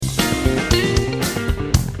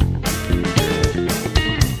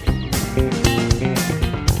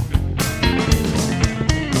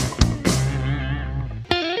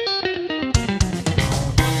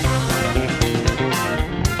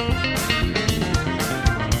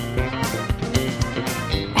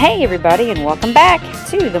Hey everybody, and welcome back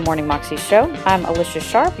to the Morning Moxie Show. I'm Alicia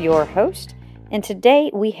Sharp, your host, and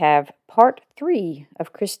today we have part 3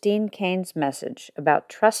 of Christine Caine's message about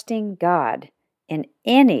trusting God in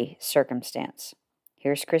any circumstance.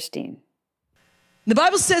 Here's Christine. The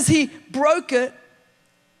Bible says he broke it,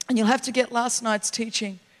 and you'll have to get last night's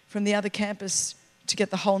teaching from the other campus to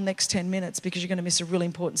get the whole next 10 minutes because you're going to miss a really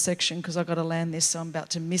important section because I've got to land this, so I'm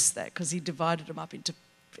about to miss that because he divided them up into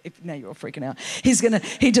now you're all freaking out.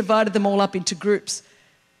 He divided them all up into groups.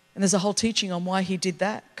 And there's a whole teaching on why he did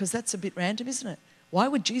that, because that's a bit random, isn't it? Why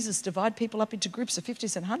would Jesus divide people up into groups of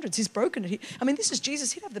 50s and 100s? He's broken it. This is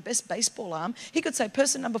Jesus. He'd have the best baseball arm. He could say,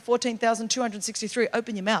 person number 14,263,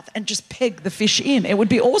 open your mouth and just peg the fish in. It would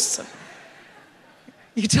be awesome.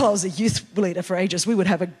 You could tell I was a youth leader for ages. We would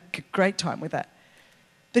have a great time with that.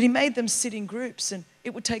 But he made them sit in groups, and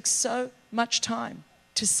it would take so much time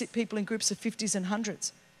to sit people in groups of 50s and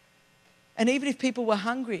 100s. And even if people were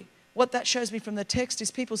hungry, what that shows me from the text is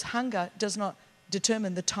people's hunger does not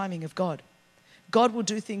determine the timing of God. God will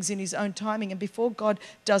do things in his own timing, and before God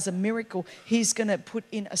does a miracle, he's going to put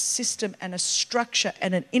in a system and a structure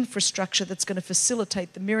and an infrastructure that's going to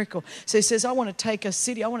facilitate the miracle. So he says, I want to take a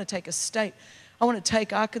city, I want to take a state, I want to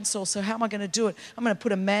take Arkansas, so how am I going to do it? I'm going to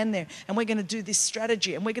put a man there, and we're going to do this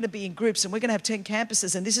strategy, and we're going to be in groups, and we're going to have 10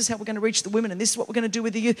 campuses, and this is how we're going to reach the women, and this is what we're going to do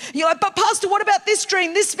with the youth. And you're like, but Pastor, what about this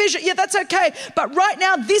dream, this vision? Yeah, that's okay. But right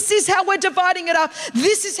now, this is how we're dividing it up.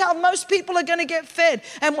 This is how most people are going to get fed.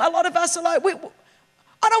 And a lot of us are like,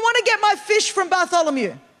 I don't want to get my fish from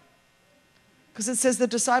Bartholomew, because it says the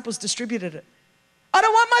disciples distributed it. I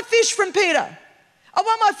don't want my fish from Peter. I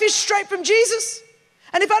want my fish straight from Jesus.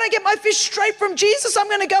 And if I don't get my fish straight from Jesus, I'm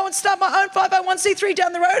going to go and start my own 501c3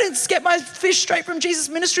 down the road and get my fish straight from Jesus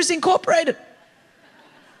Ministries Incorporated.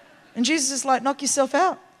 And Jesus is like, knock yourself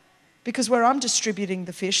out. Because where I'm distributing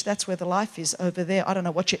the fish, that's where the life is, over there. I don't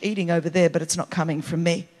know what you're eating over there, but it's not coming from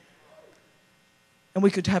me. And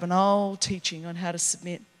we could have an old teaching on how to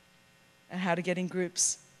submit and how to get in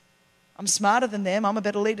groups. I'm smarter than them. I'm a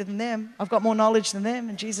better leader than them. I've got more knowledge than them.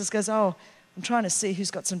 And Jesus goes, I'm trying to see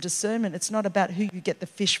who's got some discernment. It's not about who you get the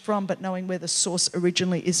fish from, but knowing where the source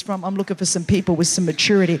originally is from. I'm looking for some people with some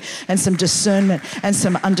maturity and some discernment and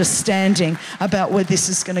some understanding about where this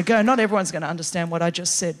is going to go. Not everyone's going to understand what I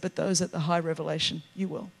just said, but those at the high revelation, you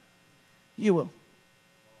will. You will.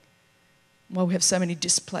 Well, we have so many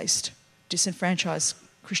displaced, disenfranchised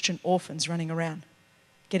Christian orphans running around,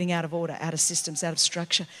 getting out of order, out of systems, out of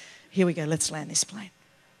structure. Here we go, let's land this plane.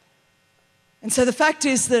 And so the fact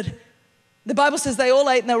is that the Bible says they all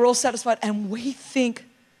ate and they were all satisfied, and we think,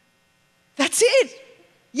 that's it.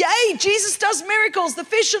 Yay, Jesus does miracles, the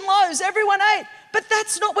fish and loaves, everyone ate. But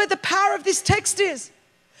that's not where the power of this text is.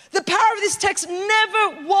 The power of this text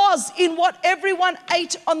never was in what everyone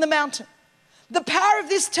ate on the mountain. The power of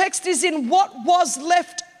this text is in what was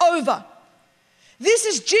left over. This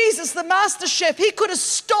is Jesus, the master chef. He could have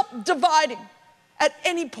stopped dividing at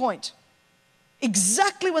any point.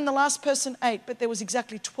 Exactly when the last person ate, but there was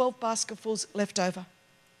exactly 12 basketfuls left over.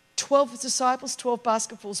 12 disciples, 12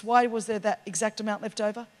 basketfuls. Why was there that exact amount left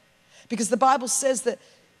over? Because the Bible says that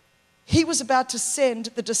he was about to send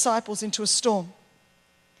the disciples into a storm.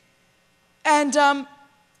 And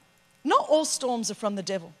not all storms are from the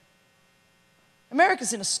devil.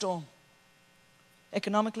 America's in a storm.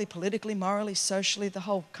 Economically, politically, morally, socially, the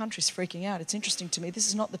whole country's freaking out. It's interesting to me. This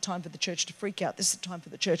is not the time for the church to freak out. This is the time for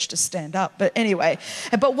the church to stand up. But anyway,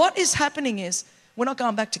 but what is happening is we're not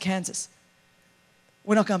going back to Kansas.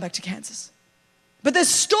 We're not going back to Kansas. But there's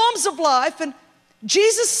storms of life, and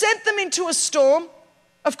Jesus sent them into a storm.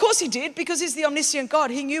 Of course he did, because he's the omniscient God.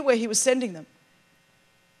 He knew where he was sending them.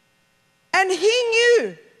 And he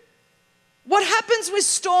knew what happens with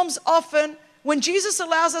storms often when Jesus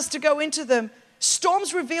allows us to go into them.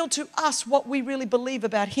 Storms reveal to us what we really believe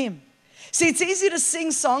about him. See, it's easy to sing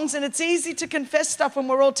songs and it's easy to confess stuff when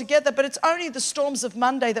we're all together, but it's only the storms of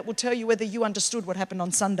Monday that will tell you whether you understood what happened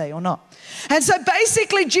on Sunday or not. And so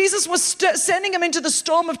basically Jesus was sending them into the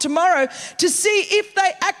storm of tomorrow to see if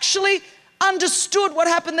they actually understood what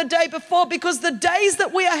happened the day before, because the days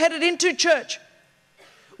that we are headed into, church,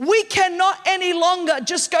 we cannot any longer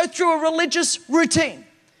just go through a religious routine.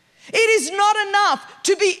 It is not enough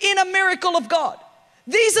to be in a miracle of God.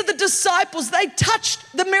 These are the disciples. They touched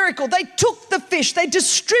the miracle. They took the fish. They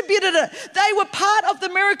distributed it. They were part of the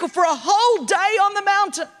miracle for a whole day on the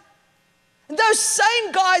mountain. Those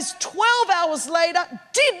same guys 12 hours later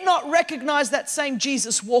did not recognize that same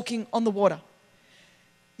Jesus walking on the water.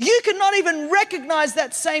 You cannot even recognize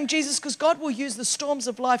that same Jesus because God will use the storms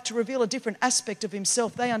of life to reveal a different aspect of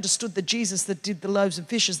himself. They understood the Jesus that did the loaves and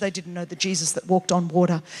fishes. They didn't know the Jesus that walked on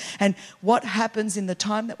water. And what happens in the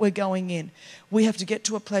time that we're going in, we have to get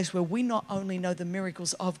to a place where we not only know the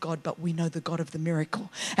miracles of God, but we know the God of the miracle.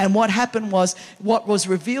 And what happened was, what was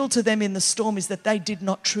revealed to them in the storm is that they did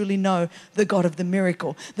not truly know the God of the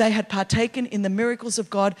miracle. They had partaken in the miracles of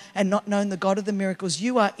God and not known the God of the miracles.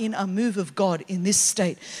 You are in a move of God in this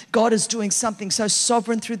state. God is doing something so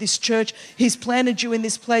sovereign through this church. He's planted you in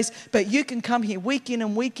this place, but you can come here week in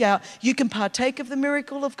and week out. You can partake of the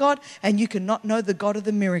miracle of God and you cannot know the God of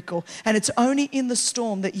the miracle. And it's only in the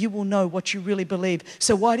storm that you will know what you really believe.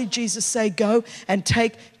 So why did Jesus say, go and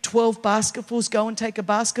take 12 basketfuls, go and take a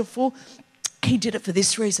basketful? He did it for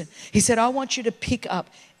this reason. He said, I want you to pick up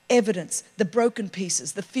evidence, the broken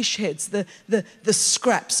pieces, the fish heads, the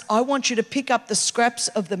scraps. I want you to pick up the scraps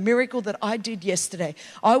of the miracle that I did yesterday.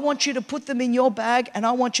 I want you to put them in your bag and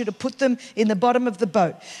I want you to put them in the bottom of the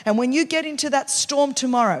boat. And when you get into that storm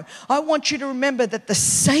tomorrow, I want you to remember that the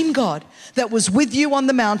same God that was with you on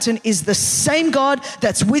the mountain is the same God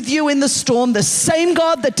that's with you in the storm. The same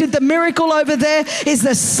God that did the miracle over there is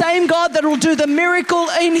the same God that will do the miracle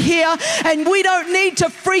in here. And we don't need to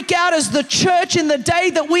freak out as the church in the day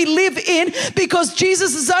that we live in, because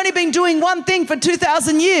Jesus has only been doing one thing for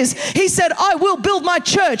 2,000 years. He said, I will build my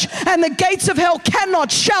church and the gates of hell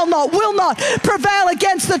cannot, shall not, will not prevail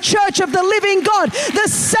against the church of the living God. The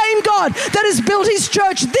same God that has built his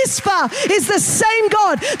church this far is the same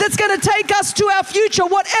God that's going to take us to our future,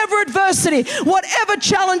 whatever adversity, whatever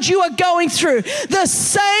challenge you are going through. The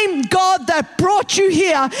same God that brought you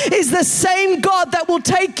here is the same God that will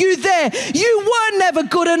take you there. You were never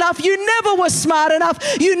good enough. You never were smart enough.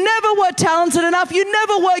 You never were talented enough. You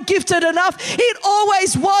never were gifted enough. It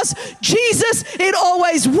always was Jesus. It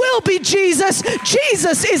always will be Jesus.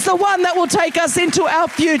 Jesus is the one that will take us into our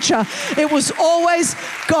future. It was always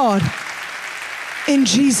God. In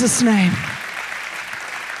Jesus' name.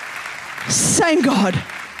 Same God.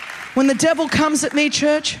 When the devil comes at me,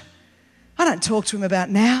 church, I don't talk to him about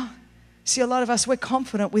now. See, a lot of us, we're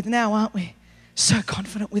confident with now, aren't we? So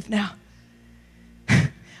confident with now.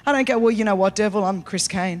 I don't go, well, you know what, devil, I'm Chris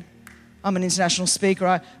Kane. I'm an international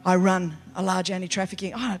speaker. I run a large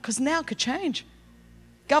anti-trafficking. Oh, because now could change.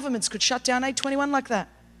 Governments could shut down 821 like that.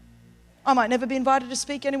 I might never be invited to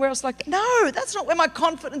speak anywhere else like that. No, that's not where my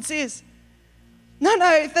confidence is. No,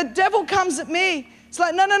 if the devil comes at me, it's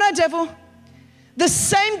like, no, devil. The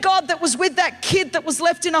same God that was with that kid that was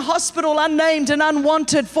left in a hospital unnamed and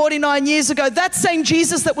unwanted 49 years ago, that same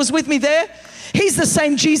Jesus that was with me there, he's the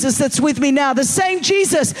same Jesus that's with me now. The same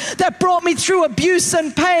Jesus that brought me through abuse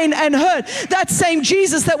and pain and hurt. That same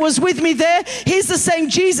Jesus that was with me there, he's the same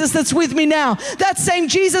Jesus that's with me now. That same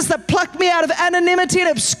Jesus that plucked me out of anonymity and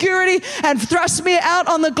obscurity and thrust me out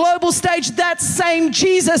on the global stage. That same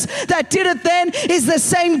Jesus that did it then is the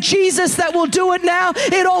same Jesus that will do it now.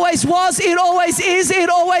 It always was, it always is, it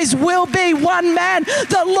always will be. One man,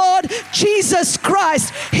 the Lord Jesus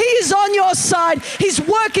Christ. He is on your side. He's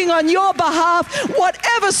working on your behalf.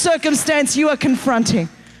 Whatever circumstance you are confronting,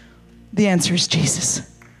 the answer is Jesus.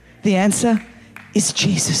 The answer is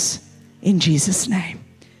Jesus. In Jesus' name,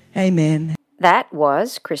 amen. That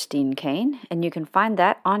was Christine Caine, and you can find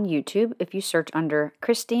that on YouTube if you search under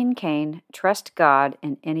Christine Caine, Trust God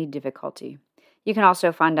in Any Difficulty. You can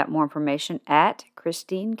also find out more information at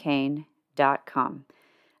christinecaine.com.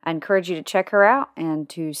 I encourage you to check her out and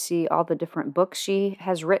to see all the different books she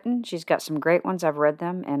has written. She's got some great ones. I've read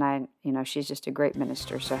them, and she's just a great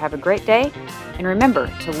minister. So have a great day, and remember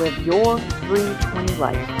to live your 320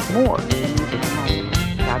 life more than you can imagine.